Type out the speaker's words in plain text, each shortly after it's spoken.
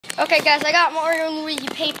Okay guys, I got Mario and Luigi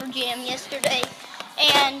Paper Jam yesterday,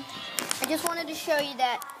 and I just wanted to show you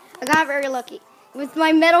that I got very lucky. With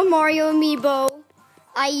my Metal Mario amiibo,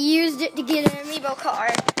 I used it to get an amiibo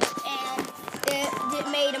card, and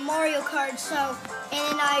it made a Mario card, and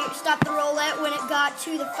then I stopped the roulette when it got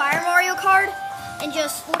to the Fire Mario card, and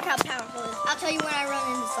just look how powerful it is. I'll tell you when I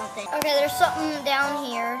run into something. Okay, there's something down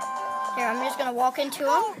here. Here, I'm just gonna walk into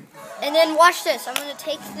them, and then watch this. I'm gonna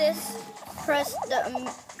take this, press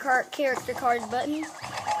the character cards button.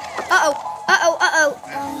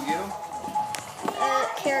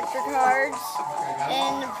 Character cards,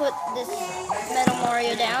 and put this Metal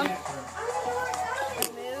Mario down.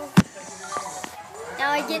 Remove.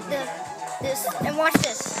 Now I get this, and watch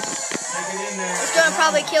this. It's gonna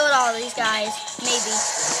probably kill all of these guys, maybe.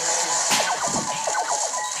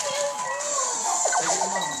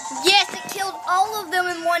 Yes, it killed all of them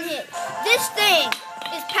in one hit. This thing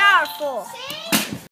is powerful.